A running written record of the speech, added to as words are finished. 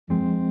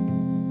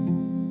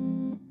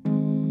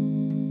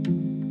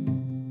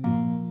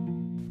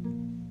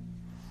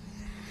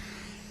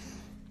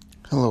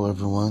Hello,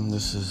 everyone.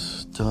 This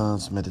is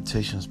Don's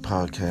Meditations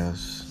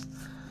Podcast,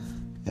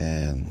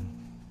 and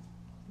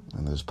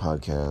in this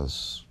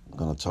podcast, I'm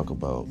going to talk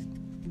about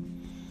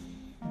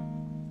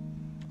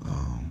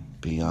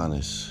be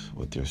honest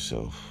with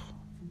yourself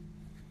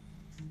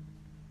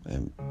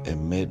and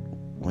admit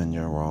when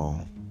you're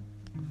wrong.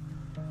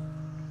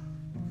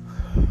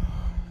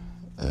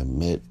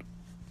 Admit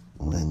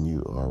when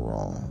you are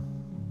wrong.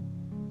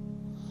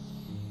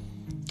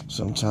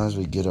 Sometimes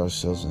we get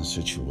ourselves in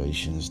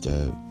situations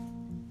that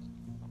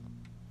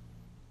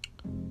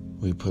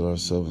we put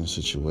ourselves in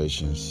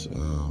situations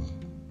and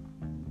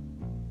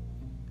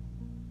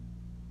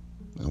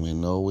we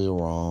know we're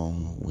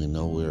wrong. We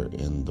know we're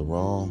in the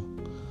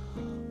wrong,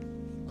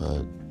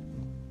 but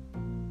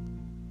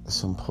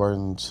it's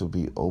important to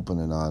be open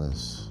and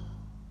honest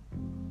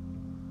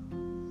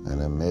and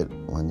admit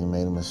when you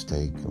made a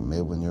mistake.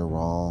 Admit when you're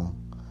wrong.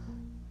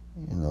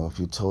 You know, if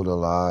you told a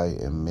lie,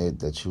 admit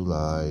that you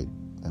lied.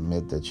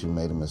 Admit that you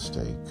made a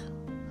mistake.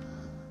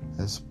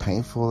 As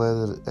painful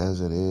as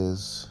it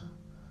is,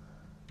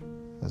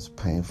 as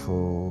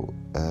painful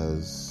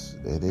as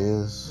it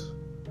is,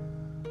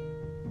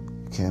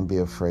 you can't be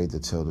afraid to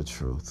tell the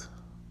truth.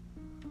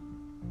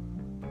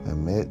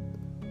 Admit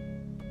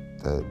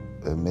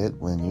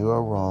when you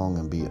are wrong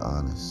and be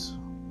honest.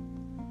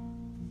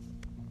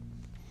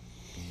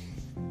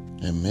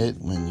 Admit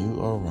when you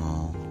are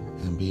wrong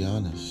and be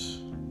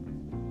honest.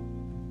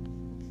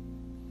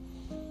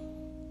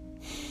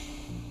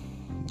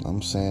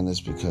 I'm saying this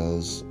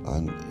because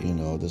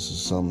this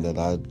is something that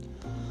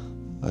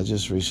I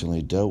just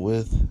recently dealt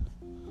with,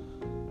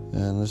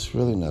 and it's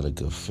really not a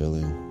good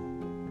feeling.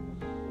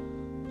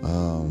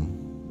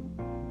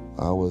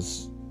 I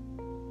was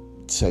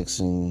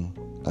texting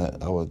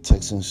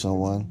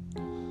someone,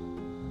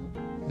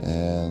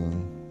 and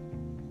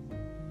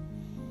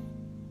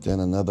then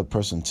another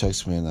person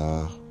texted me, and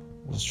I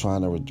was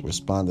trying to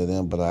respond to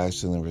them, but I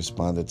accidentally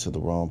responded to the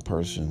wrong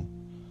person.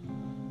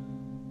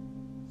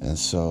 And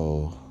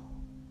so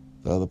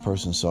the other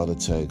person saw the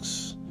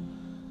text,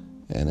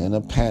 and in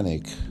a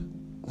panic,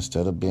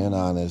 instead of being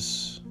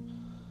honest,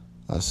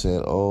 I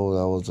said, "Oh,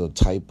 that was a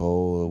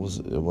typo." It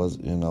was,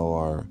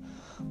 or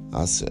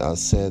I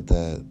said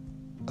that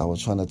I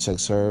was trying to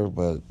text her,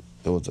 but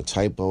it was a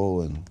typo,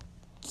 and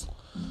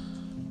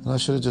I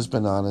should have just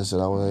been honest.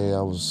 And I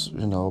was,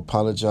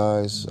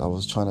 apologize. I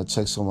was trying to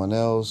text someone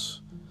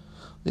else.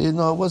 It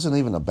wasn't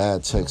even a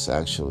bad text,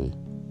 actually.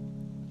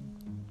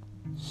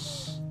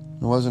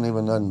 It wasn't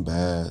even nothing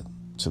bad,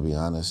 to be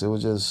honest. It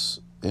was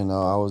just,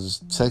 I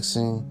was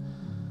texting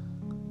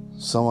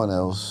someone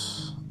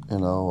else,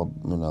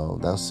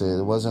 that's it.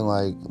 It wasn't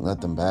like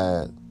nothing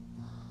bad.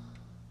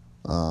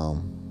 I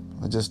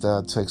just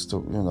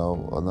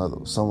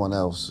texted, someone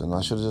else, and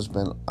I should have just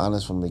been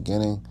honest from the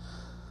beginning,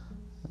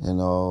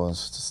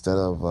 instead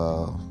of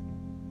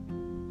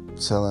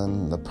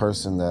telling the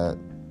person that,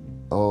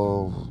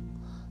 oh,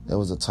 it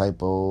was a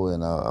typo,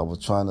 and I was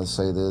trying to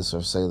say this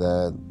or say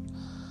that,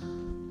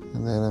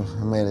 and then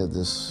it made it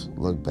just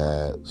look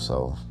bad.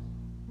 So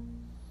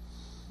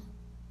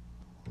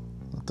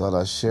I thought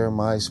I'd share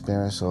my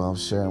experience, so I'm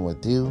sharing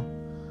with you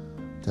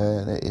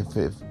that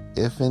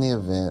if any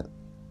event,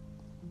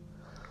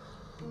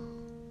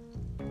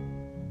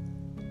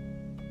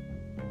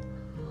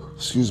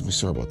 excuse me,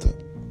 sorry about that.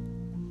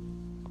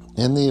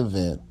 In the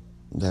event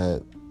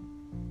that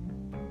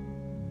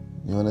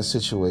you're in a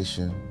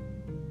situation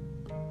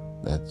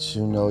that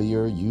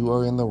you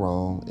are in the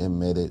wrong,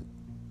 admit it.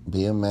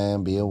 Be a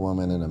man, be a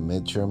woman, and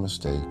admit your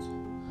mistake.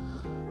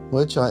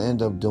 Which I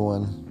end up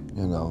doing,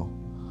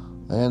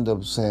 I end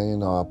up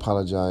saying, I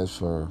apologize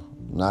for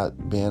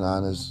not being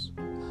honest.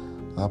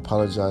 I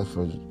apologize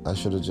I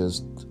should have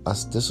this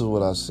is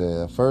what I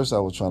said. At first I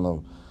was trying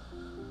to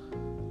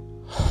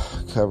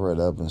cover it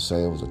up and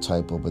say it was a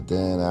typo, but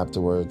then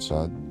afterwards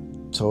I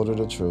told her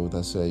the truth.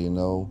 I said,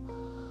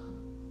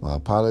 my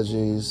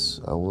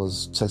apologies. I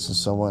was texting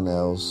someone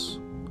else,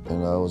 it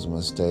was a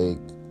mistake,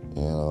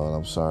 and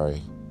I'm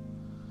sorry,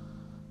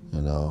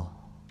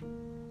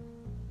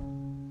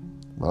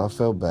 But I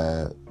felt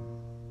bad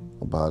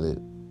about it,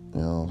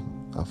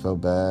 I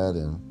felt bad,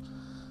 and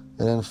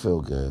it didn't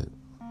feel good.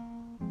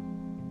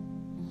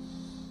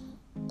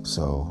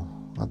 So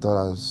I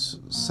thought I'd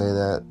say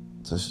that,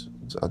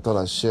 I thought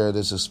I'd share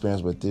this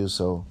experience with you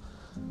so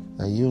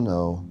that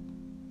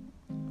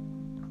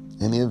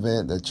in the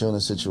event that you're in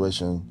a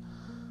situation,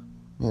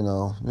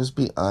 just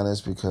be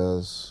honest,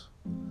 because,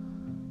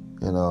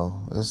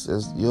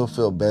 you'll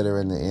feel better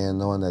in the end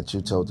knowing that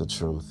you told the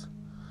truth,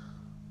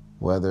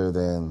 rather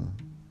than,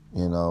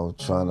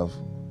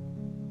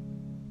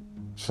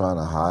 trying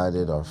to hide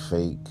it or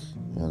fake,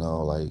 and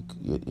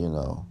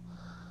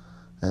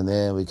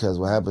then because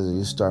what happens is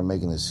you start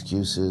making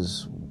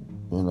excuses,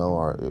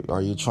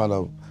 or you try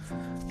to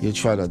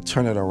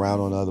turn it around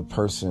on the other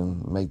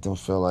person, make them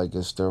feel like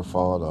it's their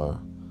fault, or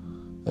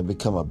it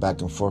become a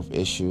back and forth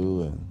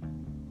issue,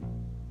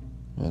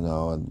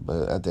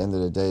 but at the end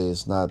of the day,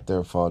 it's not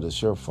their fault,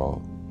 it's your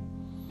fault.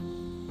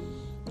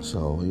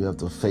 So you have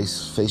to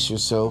face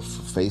yourself,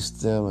 face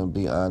them, and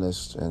be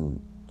honest, and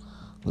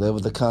live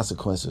with the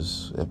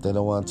consequences. If they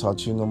don't want to talk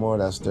to you no more,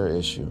 that's their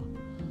issue.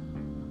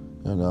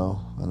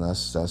 And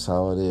that's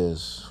how it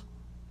is.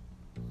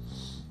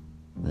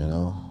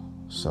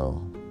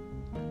 So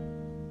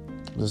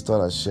just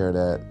thought I'd share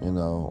that.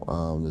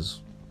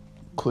 This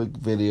quick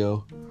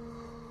video.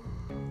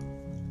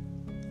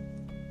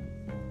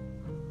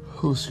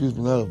 Oh, excuse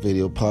me, not a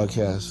video,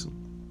 podcast.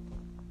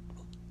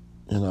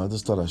 I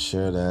just thought I'd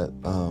share that.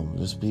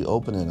 Just be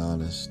open and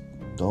honest.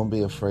 Don't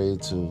be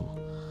afraid to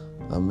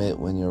admit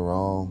when you're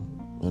wrong.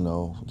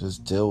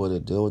 Just deal with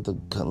it. Deal with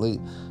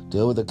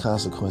the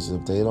consequences.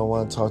 If they don't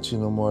want to talk to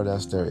you no more,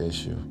 that's their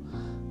issue.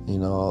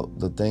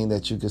 The thing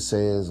that you could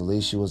say is at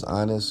least you was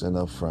honest and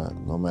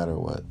upfront, no matter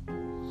what.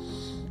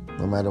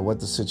 No matter what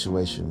the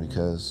situation,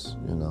 because,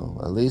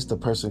 at least the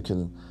person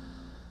can,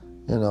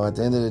 at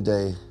the end of the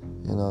day,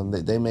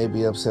 they may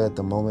be upset at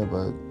the moment,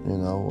 but,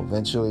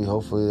 eventually,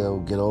 hopefully they'll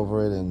get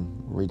over it and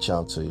reach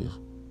out to you.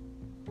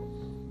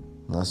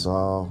 That's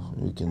all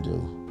you can do.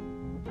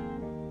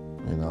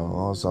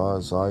 It's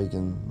all you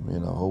can,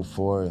 hope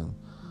for. And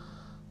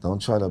don't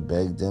try to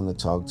beg them to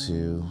talk to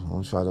you.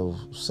 Don't try to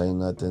say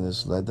nothing.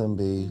 Just let them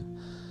be.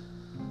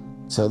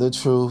 Tell the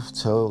truth.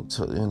 And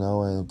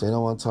if they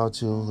don't want to talk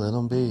to you, let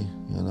them be.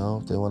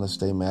 If they want to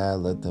stay mad,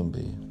 let them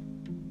be.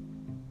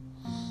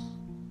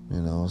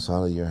 It's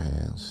out of your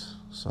hands.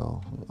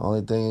 So the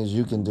only thing is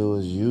you can do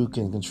is you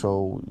can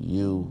control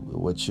you.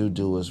 What you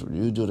do is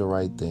you do the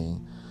right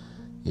thing.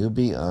 You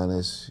be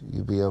honest.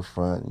 You be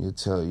upfront.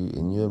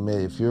 And you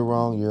admit if you're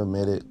wrong, you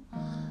admit it.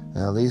 And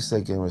at least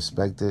they can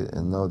respect it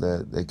and know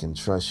that they can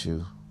trust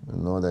you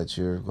and know that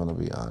you're going to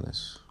be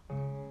honest.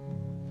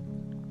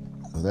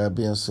 With that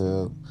being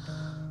said,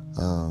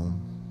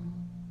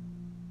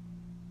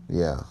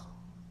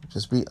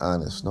 just be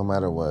honest no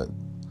matter what.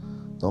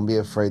 Don't be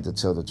afraid to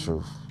tell the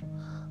truth.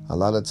 A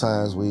lot of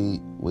times we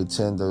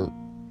tend to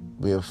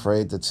be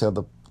afraid to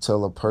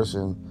tell a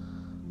person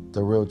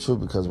the real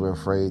truth because we're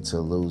afraid to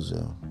lose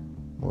them.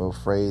 We're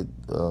afraid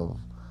of,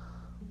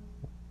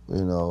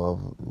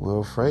 we're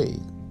afraid.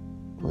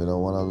 We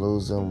don't want to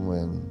lose them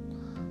when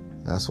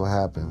that's what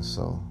happens.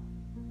 So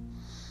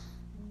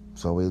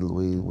we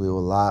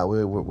will lie.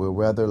 We'll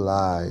rather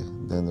lie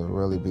than to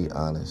really be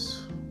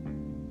honest.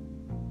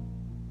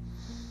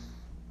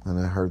 And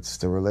it hurts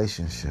the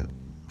relationship.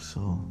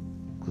 So,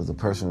 because the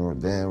person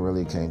then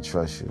really can't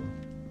trust you.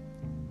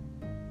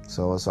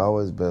 So it's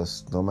always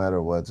best, no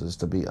matter what, just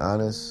to be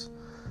honest.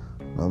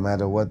 No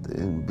matter what,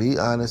 be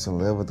honest and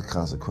live with the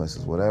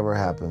consequences, whatever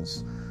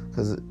happens.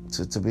 Because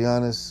to be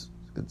honest,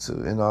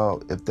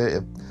 if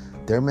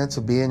they're meant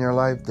to be in your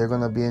life, they're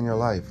going to be in your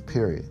life.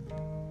 Period.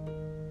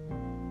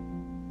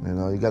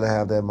 You got to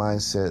have that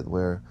mindset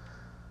where,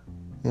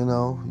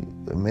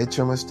 admit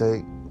your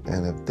mistake,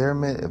 and if they're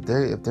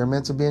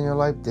meant to be in your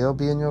life, they'll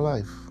be in your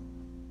life.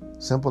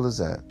 Simple as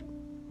that.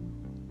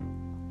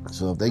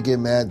 So if they get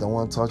mad, don't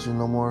want to talk to you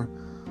no more,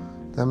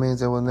 that means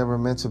they were never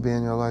meant to be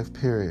in your life.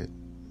 Period.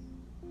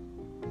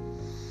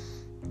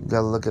 You got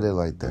to look at it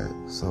like that.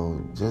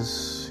 So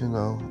just,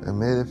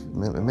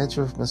 admit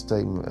your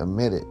mistake.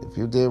 Admit it. If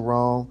you did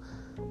wrong,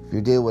 if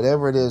you did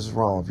whatever it is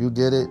wrong, if you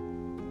did it,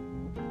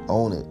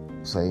 own it.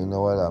 Say, you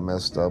know what, I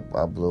messed up,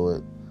 I blew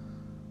it,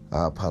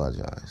 I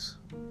apologize.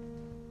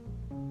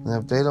 And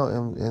if they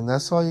don't, and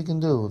that's all you can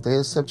do. If they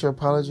accept your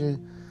apology,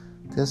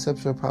 they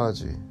accept your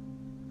apology.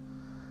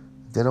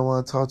 If they don't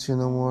want to talk to you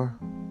no more,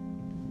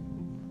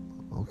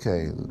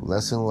 okay,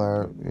 lesson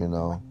learned,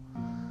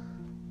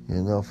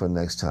 for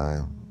next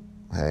time.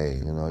 Hey,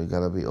 you got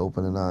to be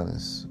open and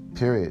honest,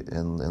 period,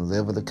 and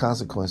live with the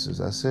consequences.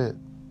 That's it.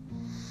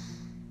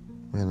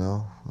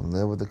 And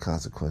live with the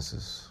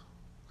consequences.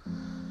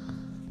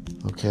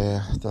 Okay,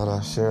 I thought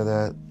I'd share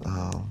that.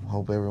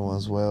 Hope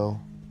everyone's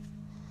well.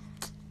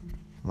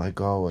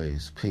 Like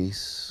always,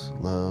 peace,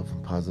 love,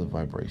 and positive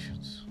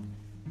vibrations.